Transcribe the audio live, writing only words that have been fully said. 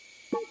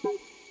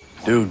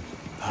Dude,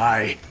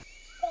 pie.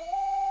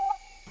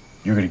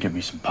 You're gonna get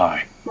me some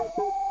pie.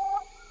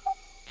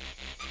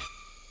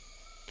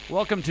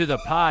 Welcome to the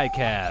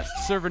Piecast,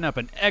 serving up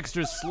an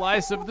extra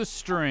slice of the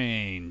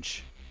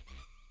strange.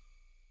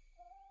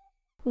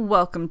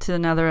 Welcome to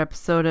another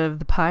episode of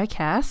the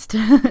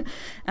Piecast.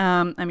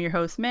 I'm your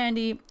host,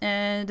 Mandy,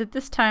 and at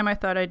this time I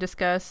thought I'd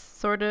discuss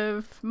sort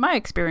of my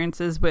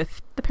experiences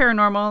with the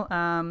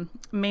paranormal,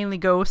 mainly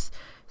ghosts.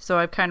 So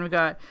I've kind of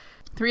got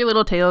three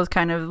little tales,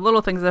 kind of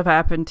little things that have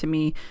happened to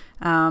me.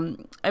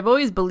 I've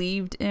always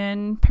believed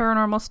in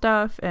paranormal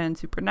stuff and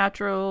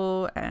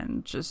supernatural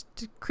and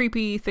just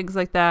creepy things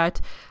like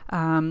that.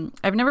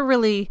 I've never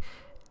really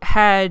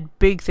had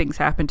big things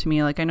happen to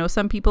me. Like, I know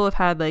some people have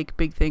had like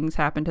big things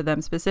happen to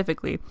them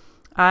specifically.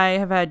 I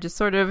have had just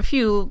sort of a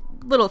few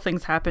little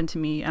things happen to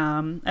me.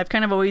 I've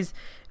kind of always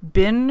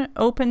been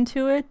open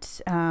to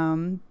it,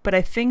 but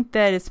I think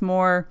that it's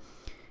more,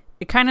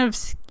 it kind of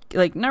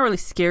like not really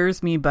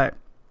scares me, but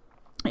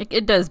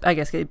it does, I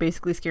guess, it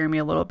basically scare me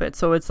a little bit.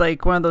 So it's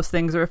like one of those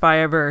things where if I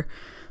ever,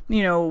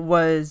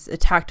 was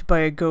attacked by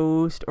a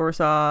ghost or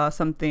saw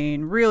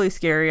something really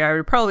scary, I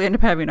would probably end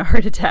up having a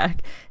heart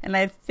attack. And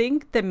I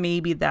think that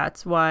maybe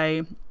that's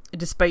why,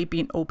 despite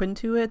being open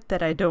to it,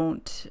 that I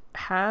don't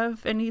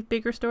have any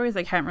bigger stories.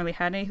 Like, I haven't really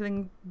had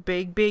anything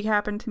big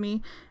happen to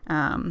me.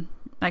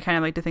 I kind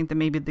of like to think that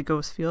maybe the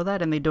ghosts feel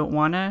that and they don't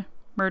want to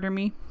murder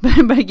me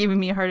by giving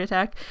me a heart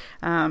attack.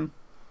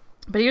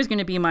 But here's going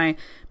to be my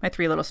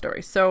three little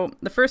stories. So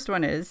the first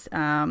one is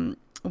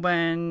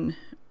when,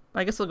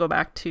 I guess we'll go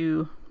back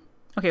to,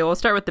 okay, we'll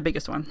start with the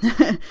biggest one.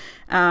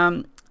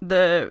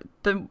 The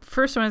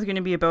first one is going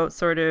to be about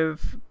sort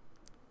of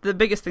the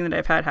biggest thing that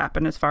I've had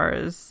happen as far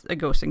as a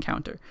ghost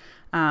encounter.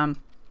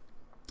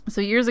 So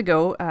years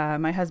ago,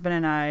 my husband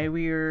and I,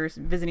 we were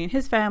visiting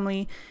his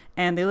family,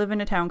 and they live in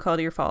a town called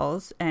Deer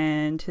Falls,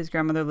 and his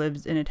grandmother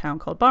lives in a town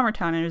called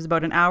Bombertown, and it was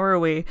about an hour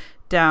away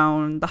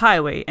down the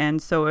highway.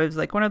 And so it was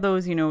like one of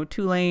those,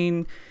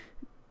 2-lane,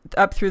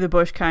 up through the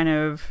bush kind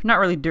of, not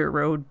really dirt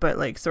road, but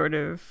like sort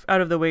of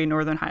out of the way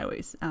northern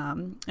highways.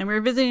 And we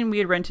were visiting, we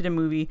had rented a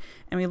movie,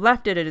 and we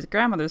left it at his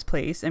grandmother's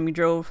place, and we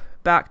drove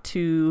back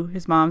to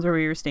his mom's where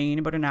we were staying,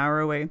 about an hour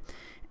away.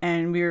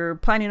 And we were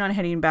planning on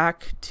heading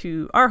back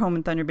to our home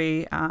in Thunder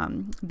Bay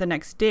the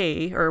next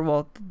day, or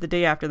well, the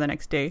day after the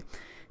next day.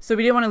 So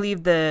we didn't want to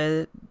leave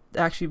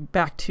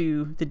back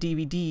to the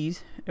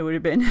DVDs, it would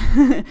have been.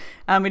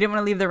 We didn't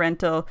want to leave the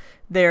rental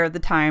there at the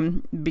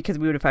time because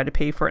we would have had to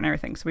pay for it and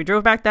everything. So we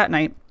drove back that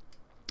night.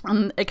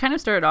 It kind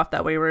of started off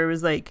that way where it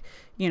was like,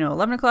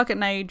 11 o'clock at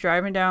night,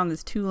 driving down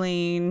this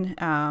 2-lane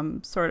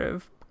sort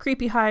of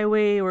creepy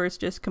highway where it's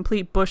just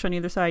complete bush on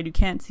either side. You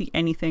can't see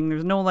anything.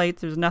 There's no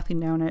lights. There's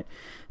nothing down it.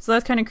 So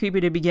that's kind of creepy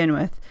to begin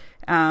with.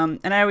 And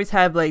I always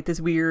have like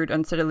this weird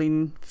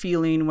unsettling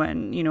feeling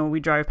when, we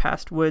drive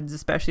past woods,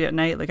 especially at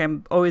night. Like,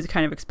 I'm always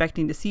kind of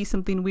expecting to see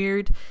something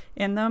weird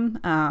in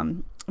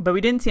them. But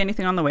we didn't see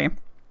anything on the way.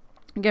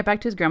 We get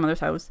back to his grandmother's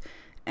house.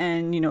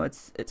 And,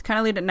 it's kind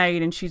of late at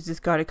night, and she's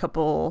just got a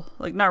couple,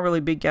 like, not really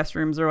big guest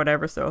rooms or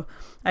whatever. So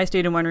I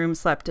stayed in one room,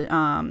 slept in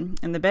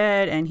the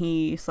bed, and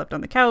he slept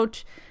on the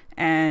couch.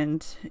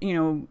 And,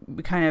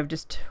 we kind of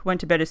just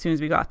went to bed as soon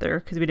as we got there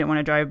because we didn't want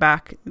to drive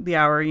back the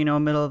hour,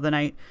 middle of the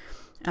night.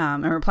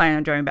 And we're planning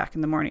on driving back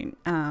in the morning.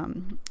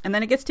 And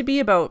then it gets to be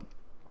about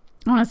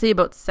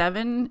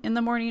 7 in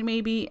the morning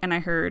maybe, and I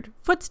heard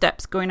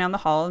footsteps going down the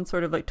hall and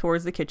sort of like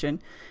towards the kitchen.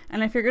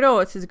 And I figured,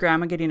 it's his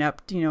grandma getting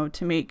up, to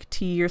make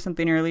tea or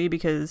something early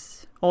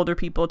because older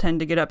people tend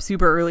to get up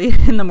super early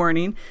in the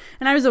morning.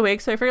 And I was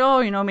awake, so I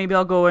figured, maybe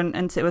I'll go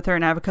and sit with her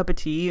and have a cup of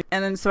tea.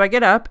 And then so I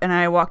get up and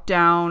I walk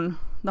down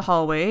the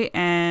hallway,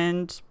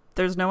 and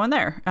there's no one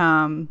there.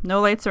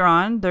 No lights are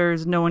on.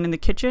 There's no one in the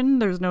kitchen.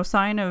 There's no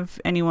sign of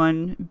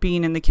anyone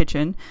being in the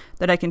kitchen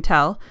that I can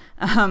tell.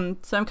 So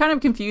I'm kind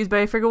of confused, but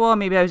I figure, well,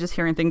 maybe I was just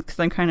hearing things because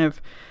I'm kind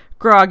of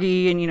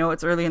groggy and,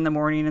 it's early in the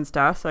morning and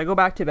stuff. So I go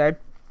back to bed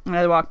and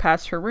I walk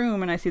past her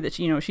room and I see that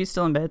she, she's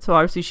still in bed. So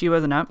obviously she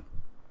wasn't up.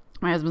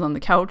 My husband's on the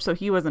couch, so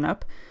he wasn't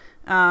up.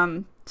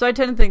 So I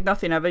tend to think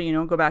nothing of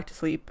it, go back to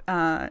sleep.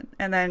 And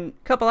then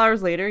a couple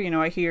hours later,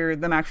 I hear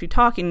them actually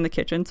talking in the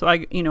kitchen. So I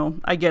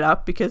get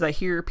up because I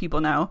hear people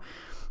now.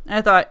 And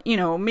I thought,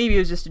 maybe it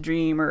was just a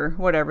dream or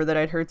whatever that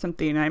I'd heard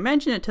something. And I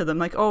mentioned it to them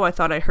like, I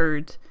thought I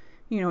heard,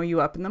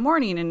 you up in the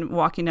morning and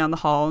walking down the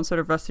hall and sort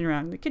of rustling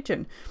around in the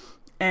kitchen.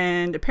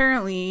 And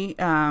apparently,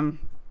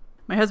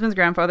 my husband's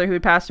grandfather, who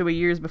had passed away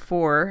years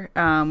before,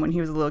 when he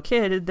was a little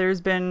kid,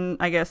 there's been,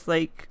 I guess,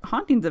 like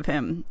hauntings of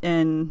him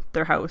in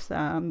their house.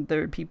 There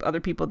were other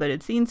people that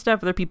had seen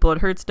stuff, other people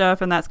had heard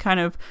stuff, and that's kind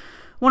of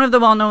one of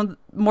the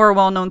more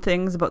well-known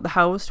things about the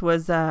house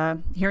was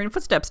hearing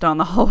footsteps down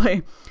the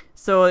hallway.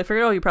 So I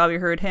figured, you probably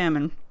heard him,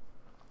 and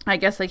I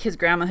guess like his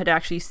grandma had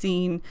actually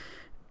seen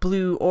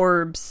blue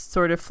orbs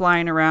sort of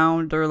flying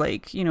around, or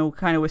like,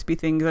 kind of wispy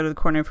things out of the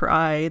corner of her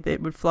eye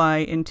that would fly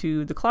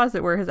into the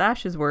closet where his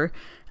ashes were.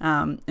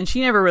 And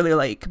she never really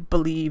like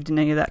believed in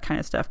any of that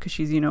kind of stuff because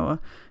she's,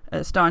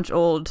 a staunch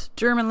old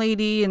German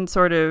lady and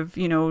sort of,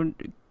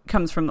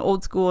 comes from the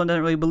old school and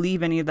doesn't really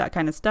believe any of that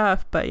kind of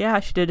stuff. But yeah,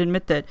 she did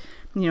admit that,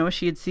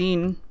 she had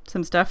seen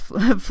some stuff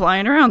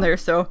flying around there.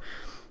 So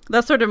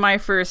that's sort of my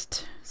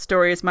first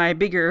story, is my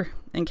bigger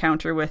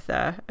encounter with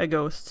a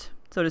ghost,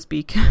 so to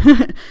speak,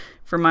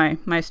 for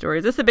my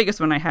stories. This is the biggest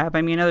one I have.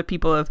 I mean, other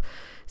people have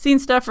seen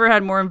stuff or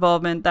had more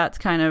involvement. That's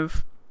kind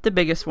of the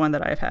biggest one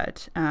that I've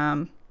had.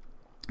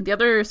 The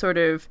other sort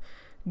of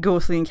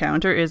ghostly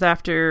encounter is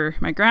after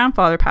my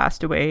grandfather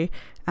passed away.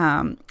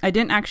 I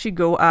didn't actually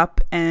go up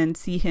and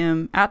see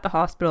him at the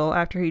hospital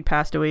after he'd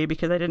passed away,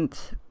 because I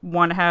didn't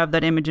want to have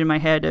that image in my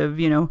head of,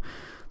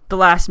 the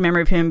last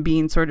memory of him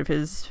being sort of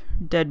his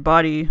dead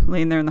body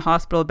laying there in the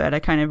hospital bed. I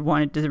kind of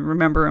wanted to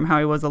remember him how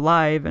he was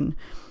alive. And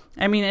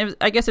I mean,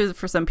 I guess it was,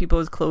 for some people,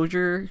 it was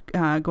closure,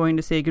 going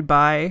to say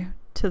goodbye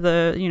to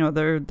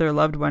their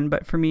loved one.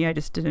 But for me, I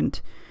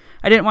didn't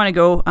want to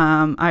go.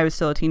 I was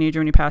still a teenager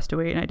when he passed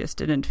away, and I just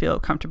didn't feel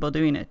comfortable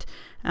doing it.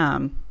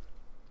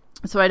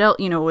 So I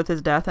dealt, with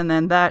his death. And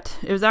then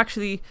it was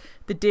actually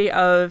the day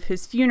of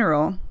his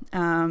funeral.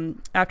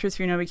 After his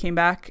funeral, we came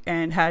back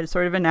and had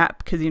sort of a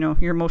nap, because, you're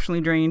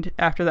emotionally drained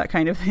after that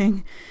kind of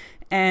thing.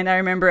 And I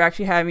remember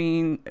actually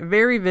having a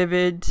very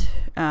vivid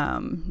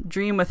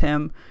dream with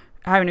him,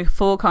 having a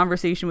full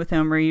conversation with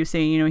him, where he was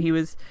saying,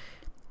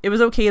 it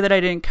was okay that I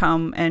didn't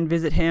come and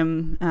visit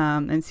him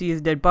and see his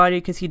dead body,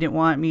 because he didn't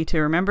want me to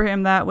remember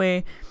him that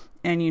way.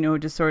 And,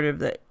 just sort of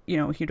that,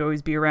 he'd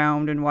always be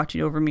around and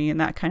watching over me and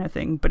that kind of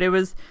thing. But it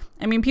was,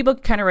 I mean, people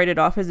kind of write it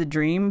off as a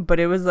dream, but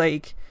it was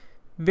like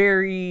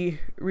very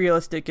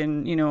realistic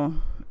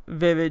and,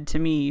 vivid to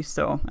me.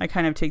 So I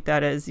kind of take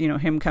that as,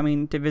 him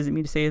coming to visit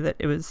me to say that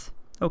it was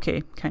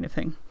okay, kind of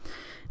thing.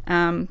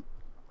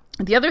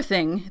 The other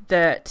thing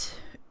that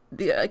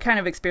the kind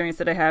of experience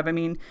that I have, I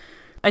mean,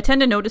 I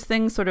tend to notice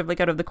things sort of like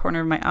out of the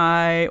corner of my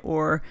eye,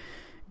 or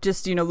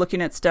just,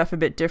 looking at stuff a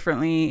bit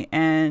differently.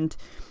 And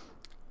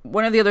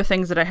one of the other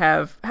things that I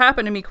have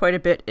happened to me quite a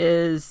bit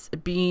is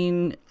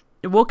being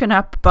woken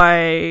up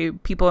by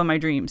people in my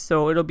dreams.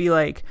 So it'll be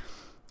like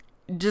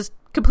just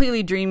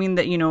completely dreaming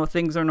that,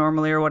 things are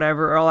normally or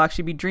whatever, or I'll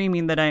actually be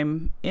dreaming that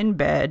I'm in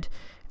bed.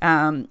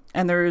 And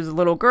there's a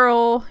little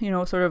girl,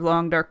 sort of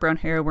long, dark brown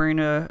hair, wearing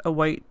a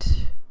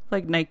white,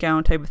 like,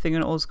 nightgown type of thing,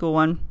 an old school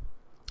one,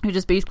 who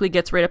just basically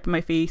gets right up in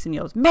my face and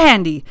yells,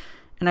 "Mandy!"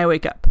 And I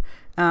wake up.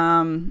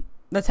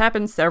 That's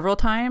happened several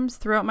times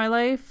throughout my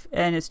life,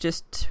 and it's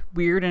just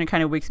weird, and it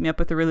kind of wakes me up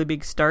with a really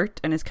big start,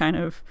 and it's kind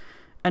of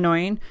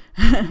annoying.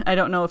 I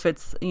don't know if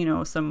it's,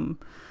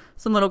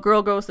 some little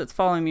girl ghost that's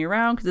following me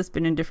around because it's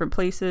been in different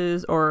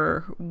places,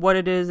 or what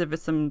it is, if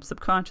it's some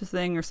subconscious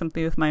thing or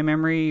something with my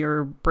memory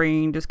or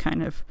brain just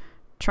kind of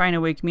trying to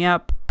wake me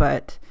up.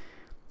 But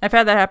I've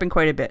had that happen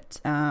quite a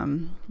bit.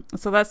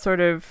 So that's sort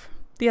of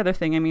the other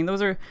thing. I mean,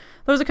 those are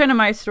kind of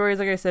my stories.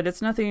 Like I said,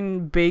 it's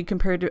nothing big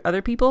compared to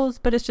other people's,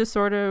 but it's just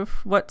sort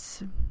of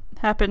what's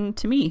happened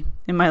to me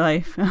in my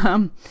life.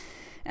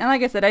 And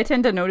like I said, I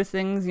tend to notice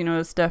things,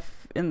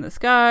 stuff in the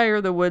sky or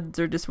the woods,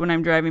 or just when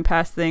I'm driving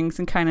past things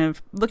and kind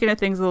of looking at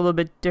things a little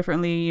bit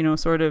differently,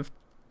 sort of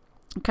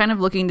kind of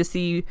looking to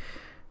see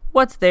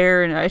what's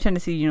there. And I tend to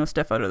see,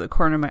 stuff out of the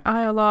corner of my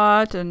eye a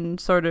lot, and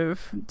sort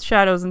of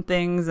shadows and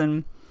things.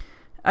 And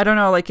I don't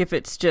know, like, if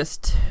it's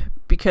just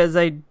because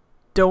I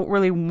don't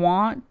really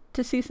want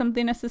to see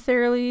something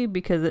necessarily,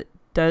 because it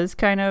does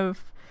kind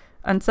of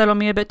unsettle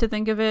me a bit to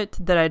think of it,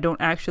 that I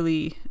don't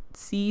actually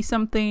see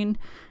something.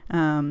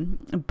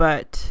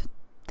 But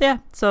yeah,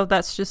 so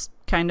that's just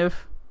kind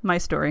of my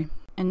story.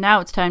 And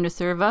now it's time to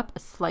serve up a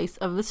slice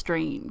of the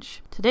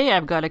strange. Today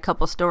I've got a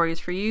couple stories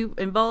for you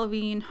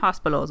involving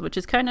hospitals, which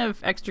is kind of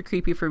extra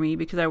creepy for me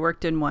because I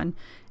worked in one,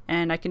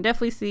 and I can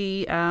definitely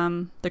see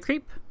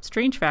the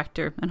strange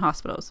factor in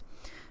hospitals.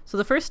 So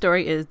the first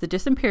story is the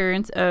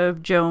disappearance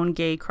of Joan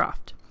Gay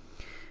Croft.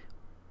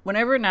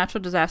 Whenever a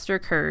natural disaster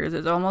occurs,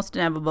 it's almost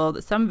inevitable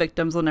that some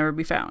victims will never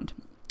be found.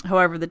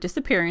 However, the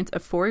disappearance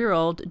of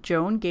 4-year-old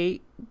Joan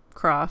Gay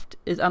Croft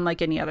is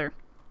unlike any other.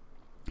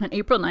 On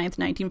April 9th,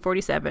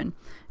 1947,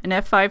 an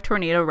F5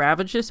 tornado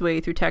ravaged its way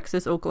through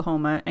Texas,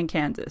 Oklahoma, and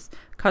Kansas,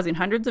 causing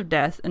hundreds of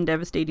deaths and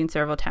devastating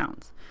several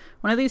towns.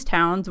 One of these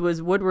towns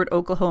was Woodward,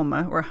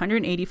 Oklahoma, where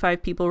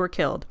 185 people were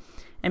killed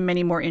and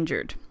many more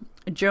injured.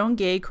 Joan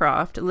Gay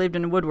Croft lived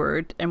in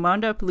Woodward and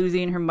wound up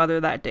losing her mother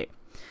that day.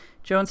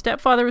 Joan's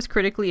stepfather was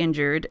critically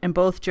injured, and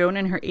both Joan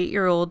and her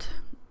 8-year-old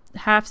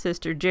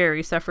half-sister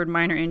Jerry suffered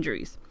minor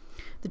injuries.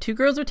 The two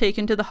girls were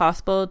taken to the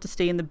hospital to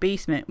stay in the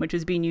basement, which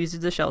was being used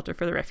as a shelter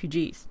for the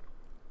refugees.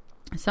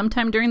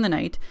 Sometime during the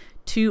night,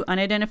 2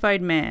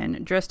 unidentified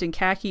men dressed in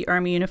khaki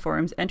army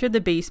uniforms entered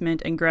the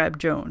basement and grabbed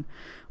Joan.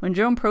 When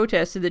Joan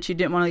protested that she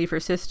didn't want to leave her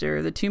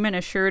sister, the 2 men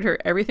assured her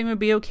everything would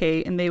be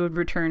okay and they would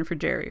return for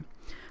Jerry.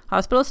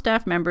 Hospital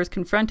staff members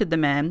confronted the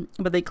men,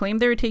 but they claimed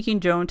they were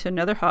taking Joan to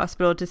another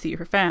hospital to see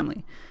her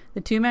family.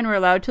 The 2 men were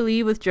allowed to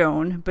leave with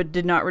Joan, but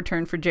did not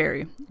return for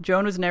Jerry.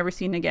 Joan was never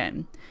seen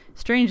again.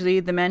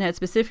 Strangely, the men had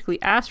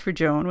specifically asked for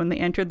Joan when they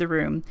entered the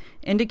room,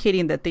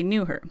 indicating that they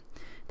knew her.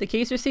 The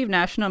case received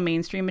national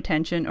mainstream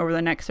attention over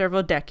the next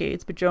several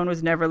decades, but Joan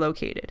was never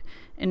located.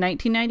 In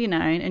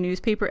 1999, a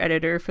newspaper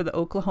editor for the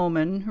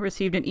Oklahoman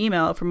received an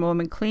email from a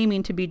woman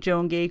claiming to be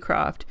Joan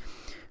Gaycroft,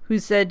 who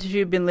said she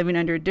had been living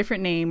under a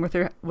different name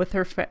with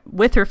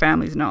her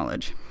family's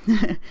knowledge.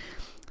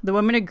 The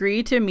woman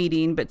agreed to a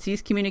meeting, but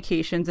ceased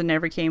communications and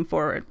never came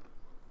forward.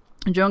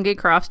 Joan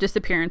Gaycroft's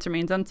disappearance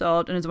remains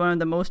unsolved and is one of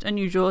the most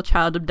unusual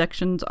child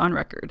abductions on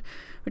record,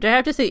 which I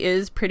have to say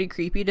is pretty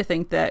creepy to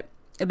think that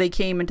they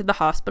came into the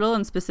hospital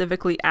and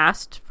specifically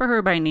asked for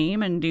her by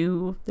name and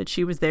knew that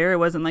she was there. It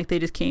wasn't like they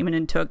just came in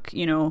and took,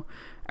 a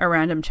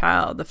random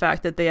child. The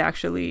fact that they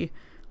actually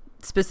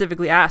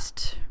specifically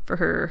asked for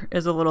her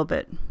is a little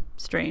bit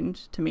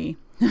strange to me.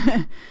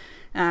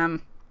 The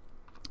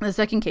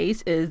second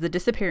case is the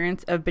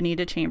disappearance of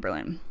Benita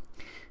Chamberlain.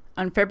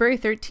 On February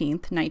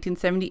 13th,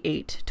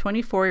 1978,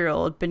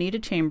 24-year-old Benita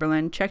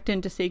Chamberlain checked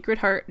into Sacred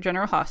Heart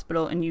General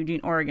Hospital in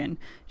Eugene, Oregon,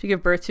 to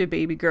give birth to a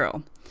baby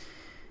girl.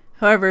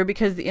 However,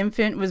 because the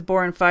infant was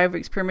born 5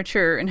 weeks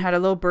premature and had a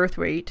low birth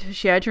weight,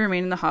 she had to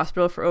remain in the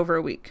hospital for over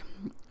a week.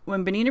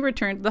 When Benita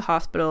returned to the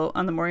hospital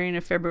on the morning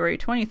of February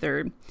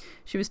 23rd,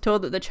 she was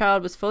told that the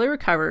child was fully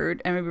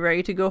recovered and would be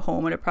ready to go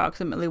home at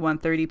approximately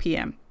 1:30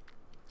 p.m.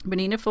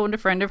 Benita phoned a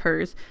friend of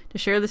hers to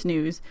share this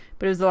news,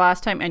 but it was the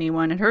last time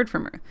anyone had heard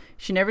from her.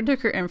 She never took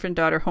her infant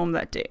daughter home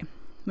that day.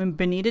 When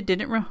Benita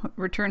didn't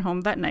return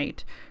home that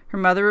night, her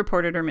mother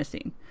reported her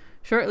missing.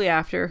 Shortly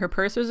after, her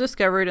purse was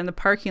discovered in the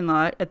parking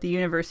lot at the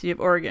University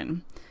of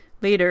Oregon.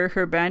 Later,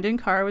 her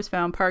abandoned car was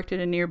found parked at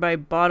a nearby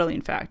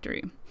bottling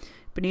factory.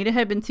 Benita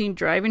had been seen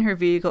driving her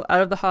vehicle out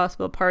of the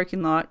hospital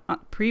parking lot on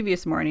the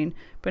previous morning,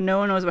 but no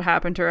one knows what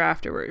happened to her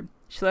afterward.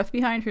 She left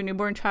behind her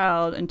newborn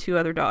child and 2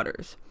 other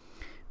daughters.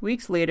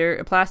 Weeks later,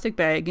 a plastic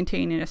bag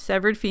containing a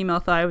severed female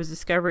thigh was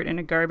discovered in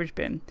a garbage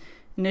bin.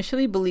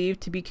 Initially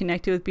believed to be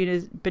connected with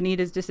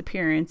Benita's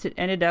disappearance, it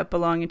ended up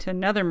belonging to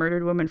another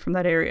murdered woman from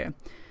that area.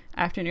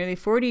 After nearly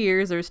 40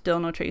 years, there is still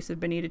no trace of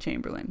Benita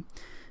Chamberlain.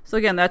 So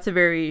again, that's a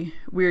very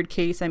weird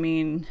case. I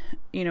mean,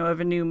 of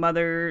a new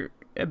mother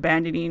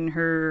abandoning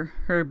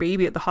her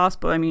baby at the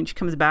hospital. I mean, she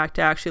comes back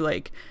to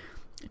actually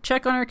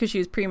check on her because she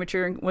was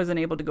premature and wasn't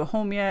able to go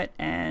home yet,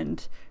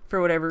 and for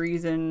whatever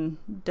reason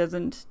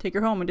doesn't take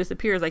her home and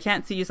disappears. I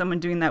can't see someone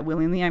doing that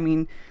willingly. I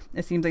mean,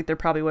 it seems like there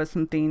probably was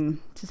something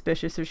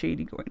suspicious or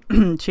shady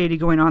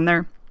going on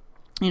there.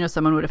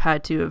 Someone would have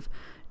had to have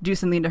do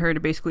something to her to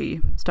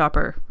basically stop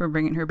her from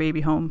bringing her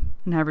baby home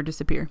and have her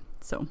disappear.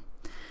 So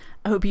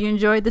I hope you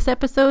enjoyed this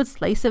episode's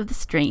Slice of the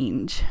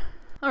Strange.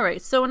 All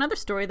right, so another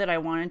story that I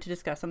wanted to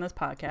discuss on this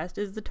podcast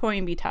is the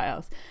Toynbee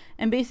Tiles.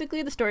 And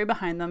basically the story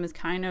behind them is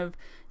kind of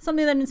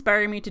something that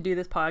inspired me to do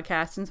this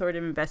podcast and sort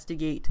of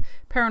investigate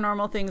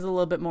paranormal things a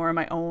little bit more on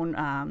my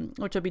own,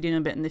 which I'll be doing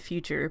a bit in the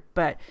future.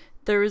 But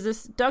there was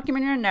this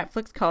documentary on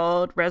Netflix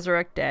called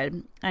Resurrect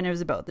Dead, and it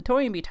was about the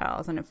Toynbee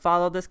Tiles, and it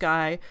followed this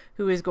guy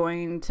who is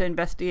going to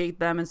investigate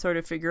them and sort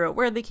of figure out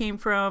where they came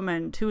from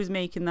and who was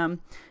making them.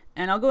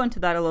 And I'll go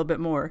into that a little bit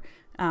more.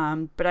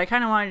 But I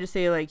kind of wanted to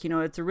say,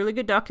 it's a really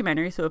good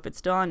documentary, so if it's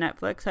still on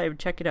Netflix, I would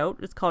check it out.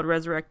 It's called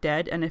Resurrect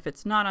Dead, and if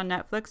it's not on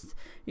Netflix,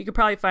 you could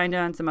probably find it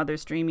on some other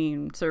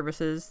streaming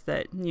services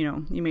that,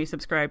 you may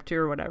subscribe to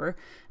or whatever.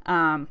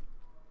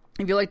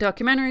 If you like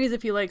documentaries,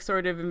 if you like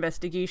sort of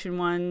investigation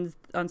ones,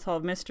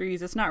 unsolved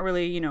mysteries, it's not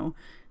really,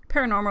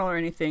 paranormal or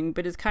anything,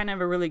 but it's kind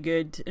of a really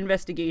good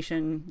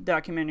investigation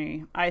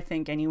documentary, I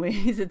think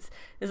anyways. It's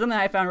something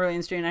I found really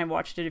interesting, and I've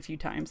watched it a few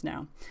times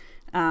now.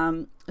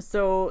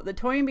 So the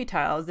Toynbee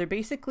Tiles, they're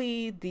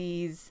basically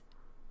these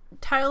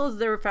tiles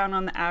that were found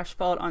on the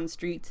asphalt on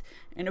streets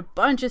in a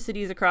bunch of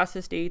cities across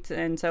the States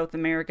and South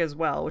America as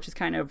well, which is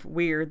kind of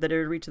weird that it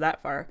would reach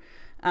that far.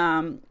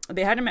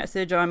 They had a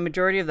message on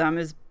majority of them,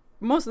 is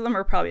most of them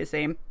are probably the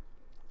same.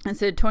 It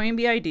said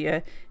Toynbee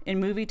idea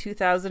in movie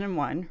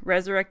 2001,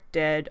 Resurrect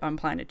Dead on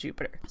planet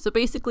Jupiter. So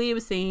basically it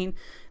was saying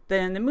that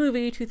in the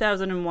movie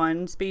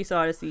 2001, Space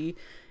Odyssey,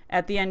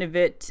 at the end of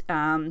it,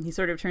 he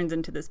sort of turns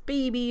into this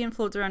baby and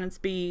floats around in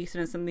space,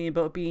 and it's something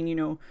about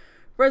being,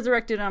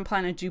 resurrected on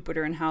planet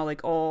Jupiter, and how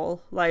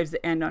all lives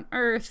that end on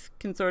Earth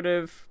can sort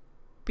of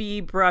be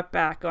brought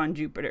back on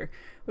Jupiter,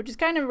 which is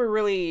kind of a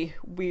really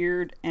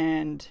weird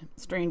and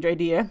strange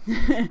idea,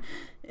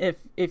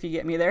 if you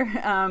get me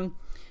there.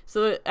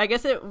 So I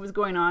guess it was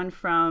going on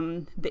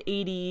from the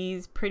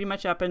 80s pretty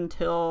much up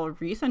until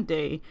recent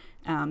day,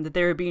 that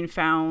they were being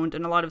found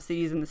in a lot of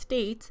cities in the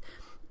States,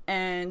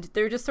 and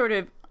they're just sort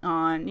of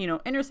on,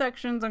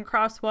 intersections and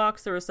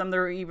crosswalks. There were some that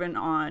were even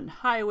on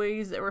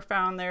highways that were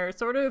found there,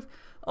 sort of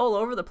all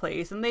over the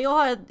place. And they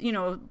all had,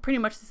 pretty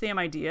much the same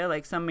idea.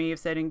 Like some may have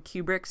said in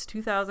Kubrick's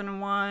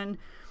 2001,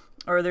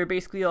 or they're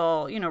basically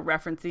all,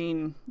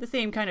 referencing the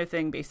same kind of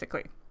thing,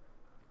 basically.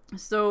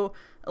 So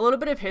a little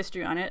bit of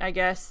history on it, I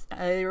guess.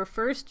 They were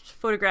first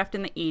photographed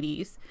in the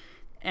 80s.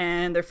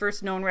 And their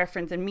first known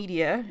reference in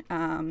media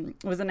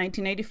was in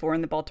 1984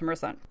 in the Baltimore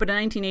Sun. But a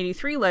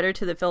 1983 letter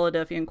to the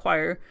Philadelphia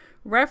Inquirer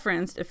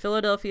referenced a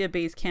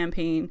Philadelphia-based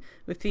campaign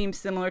with themes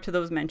similar to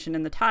those mentioned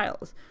in the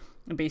tiles.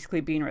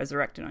 basically being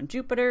resurrected on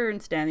Jupiter,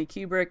 and Stanley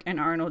Kubrick and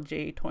Arnold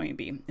J.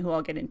 Toynbee, who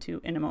I'll get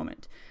into in a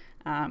moment.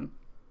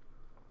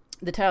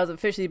 The tiles have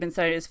officially been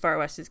sighted as far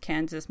west as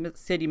Kansas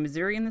City,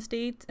 Missouri in the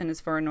States, and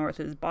as far north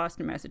as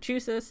Boston,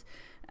 Massachusetts,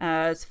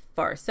 as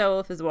far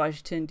south as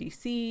Washington,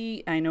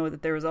 D.C. I know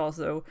that there was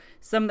also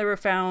some that were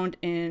found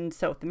in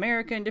South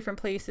America in different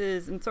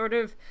places, and sort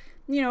of,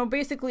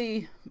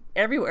 basically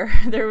everywhere.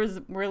 There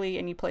was really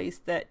any place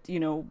that,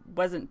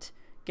 wasn't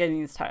getting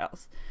these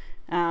tiles.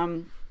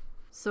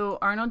 So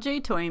Arnold J.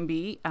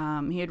 Toynbee,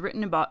 he had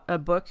written about a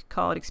book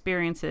called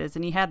Experiences,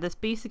 and he had this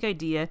basic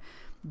idea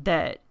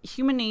that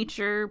human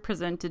nature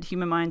presented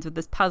human minds with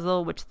this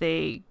puzzle, which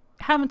they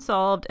haven't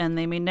solved and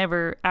they may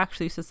never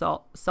actually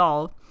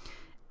solve,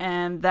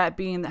 and that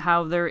being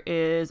how there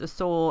is a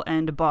soul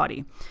and a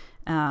body.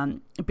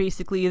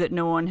 Basically that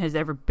no one has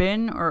ever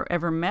been or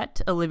ever met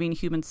a living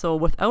human soul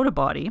without a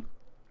body.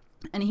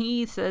 And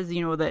he says,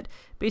 that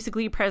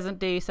basically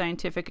present-day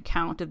scientific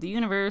account of the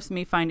universe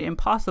may find it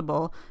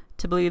impossible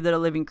to believe that a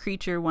living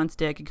creature once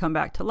dead could come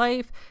back to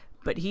life,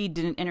 but he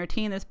didn't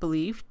entertain this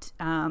belief.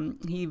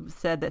 He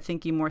said that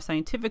thinking more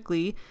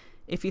scientifically,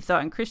 if you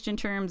thought in Christian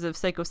terms of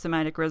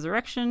psychosomatic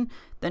resurrection,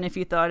 than if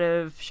you thought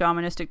of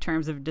shamanistic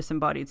terms of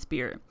disembodied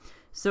spirit.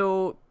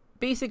 So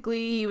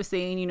basically he was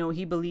saying,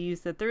 he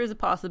believes that there is a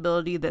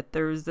possibility that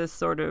there's this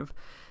sort of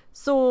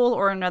soul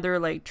or another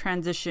like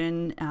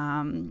transition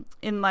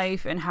in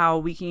life, and how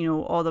we can,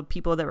 all the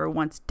people that were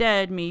once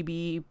dead may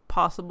be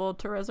possible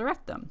to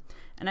resurrect them.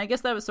 And I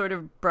guess that was sort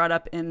of brought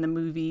up in the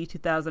movie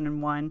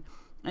 2001,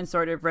 and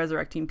sort of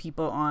resurrecting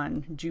people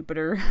on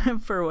Jupiter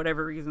for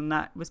whatever reason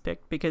that was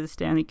picked, because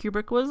Stanley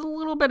Kubrick was a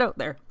little bit out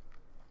there.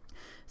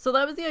 So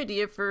that was the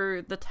idea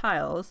for the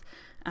tiles.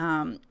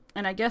 And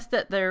I guess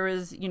that there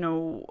was,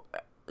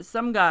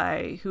 some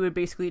guy who had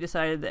basically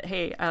decided that,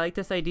 hey, I like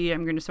this idea,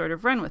 I'm going to sort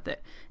of run with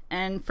it.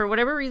 And for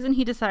whatever reason,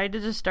 he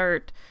decided to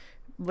start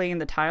laying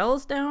the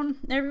tiles down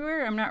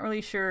everywhere. I'm not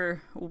really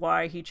sure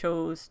why he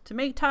chose to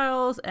make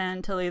tiles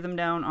and to lay them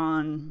down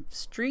on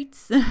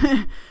streets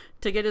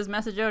to get his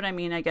message out. I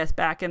mean, I guess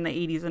back in the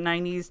 80s and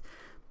 90s,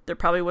 there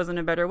probably wasn't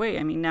a better way.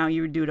 I mean, now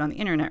you would do it on the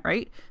internet,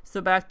 right?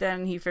 So back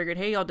then he figured,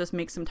 hey, I'll just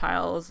make some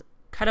tiles,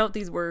 cut out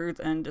these words,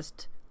 and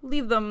just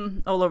leave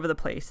them all over the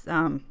place.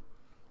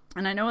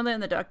 And I know that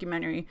in the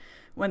documentary,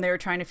 when they were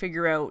trying to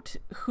figure out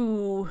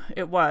who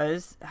it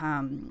was,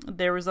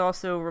 there was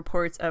also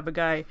reports of a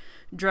guy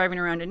driving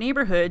around a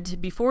neighborhood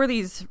before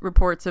these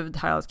reports of the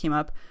tiles came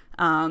up,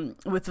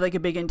 with like a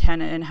big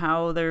antenna, and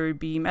how there would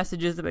be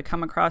messages that would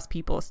come across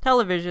people's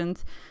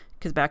televisions,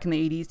 because back in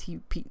the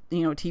 80s,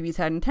 TVs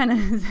had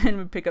antennas and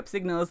would pick up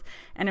signals,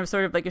 and it was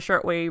sort of like a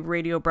shortwave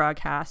radio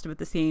broadcast with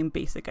the same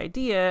basic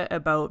idea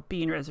about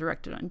being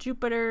resurrected on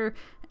Jupiter,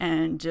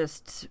 and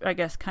just, I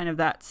guess, kind of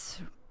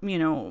that's,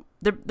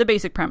 the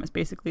basic premise,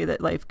 basically,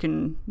 that life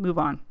can move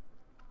on.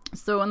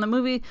 So in the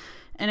movie,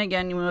 and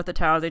again, with the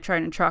tiles, they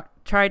tried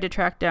to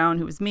track down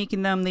who was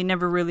making them. They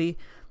never really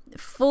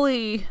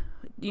fully,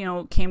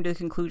 came to the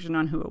conclusion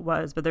on who it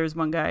was, but there was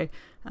one guy,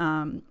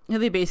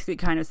 they basically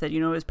kind of said,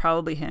 it was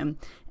probably him.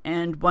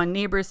 And one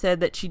neighbor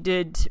said that she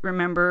did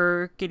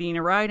remember getting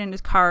a ride in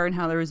his car, and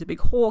how there was a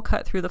big hole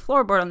cut through the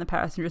floorboard on the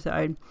passenger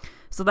side.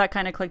 So that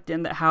kind of clicked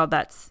in, that how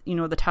that's,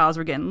 the tiles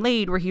were getting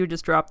laid, where he would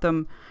just drop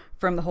them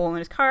from the hole in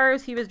his car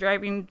as he was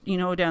driving,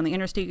 down the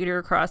interstate or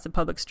across the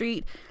public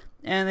street,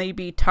 and they'd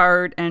be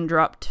tarred and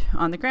dropped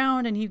on the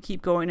ground, and he'd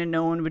keep going and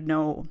no one would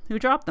know who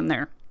dropped them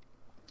there.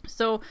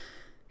 So,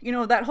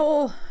 that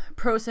whole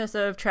process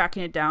of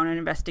tracking it down and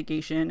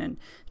investigation, and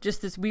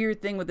just this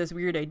weird thing with this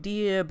weird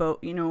idea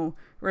about,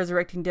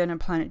 resurrecting dead on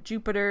planet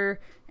Jupiter,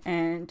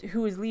 and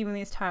who was leaving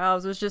these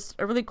tiles, was just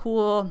a really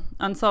cool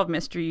unsolved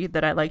mystery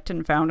that I liked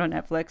and found on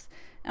Netflix.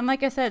 And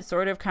like I said,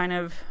 sort of, kind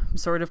of,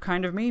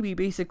 maybe,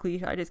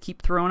 basically, I just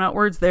keep throwing out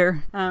words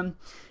there.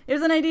 It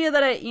was an idea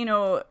that I,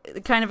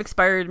 kind of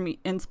inspired me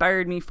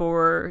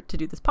to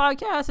do this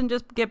podcast and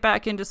just get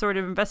back into sort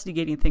of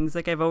investigating things.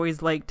 Like, I've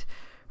always liked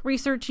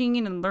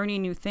researching and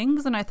learning new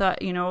things, and I thought,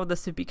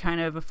 this would be kind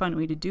of a fun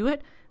way to do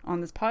it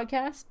on this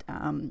podcast.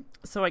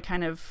 So I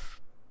kind of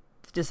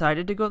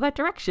decided to go that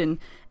direction.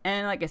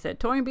 And like I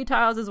said, Toynbee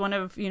Tiles is one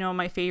of,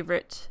 my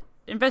favorite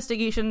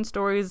investigation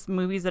stories,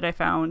 movies that I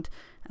found.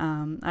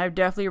 I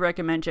definitely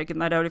recommend checking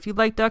that out if you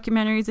like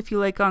documentaries, if you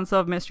like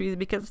unsolved mysteries,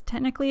 because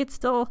technically it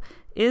still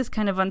is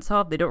kind of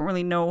unsolved. They don't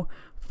really know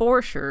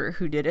for sure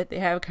who did it. They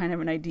have kind of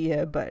an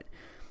idea, but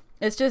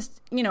it's just,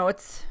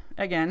 it's,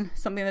 again,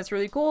 something that's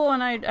really cool,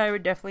 and I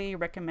would definitely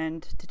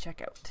recommend to check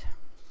out.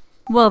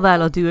 Well,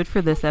 that'll do it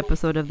for this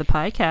episode of the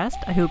podcast.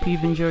 I hope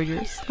you've enjoyed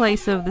your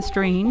slice of the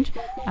strange.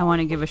 I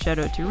want to give a shout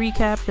out to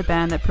Recap, the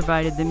band that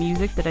provided the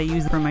music that I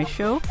use for my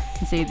show,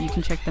 and say that you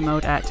can check them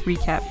out at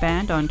Recap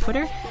Band on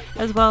Twitter,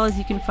 as well as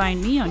you can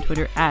find me on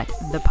Twitter at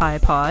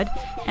ThePiePod,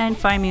 and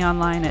find me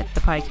online at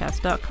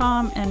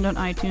thepiecast.com, and on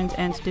iTunes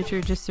and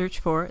Stitcher, just search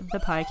for The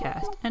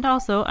Piecast. And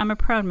also, I'm a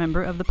proud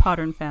member of the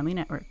Podern Family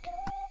Network.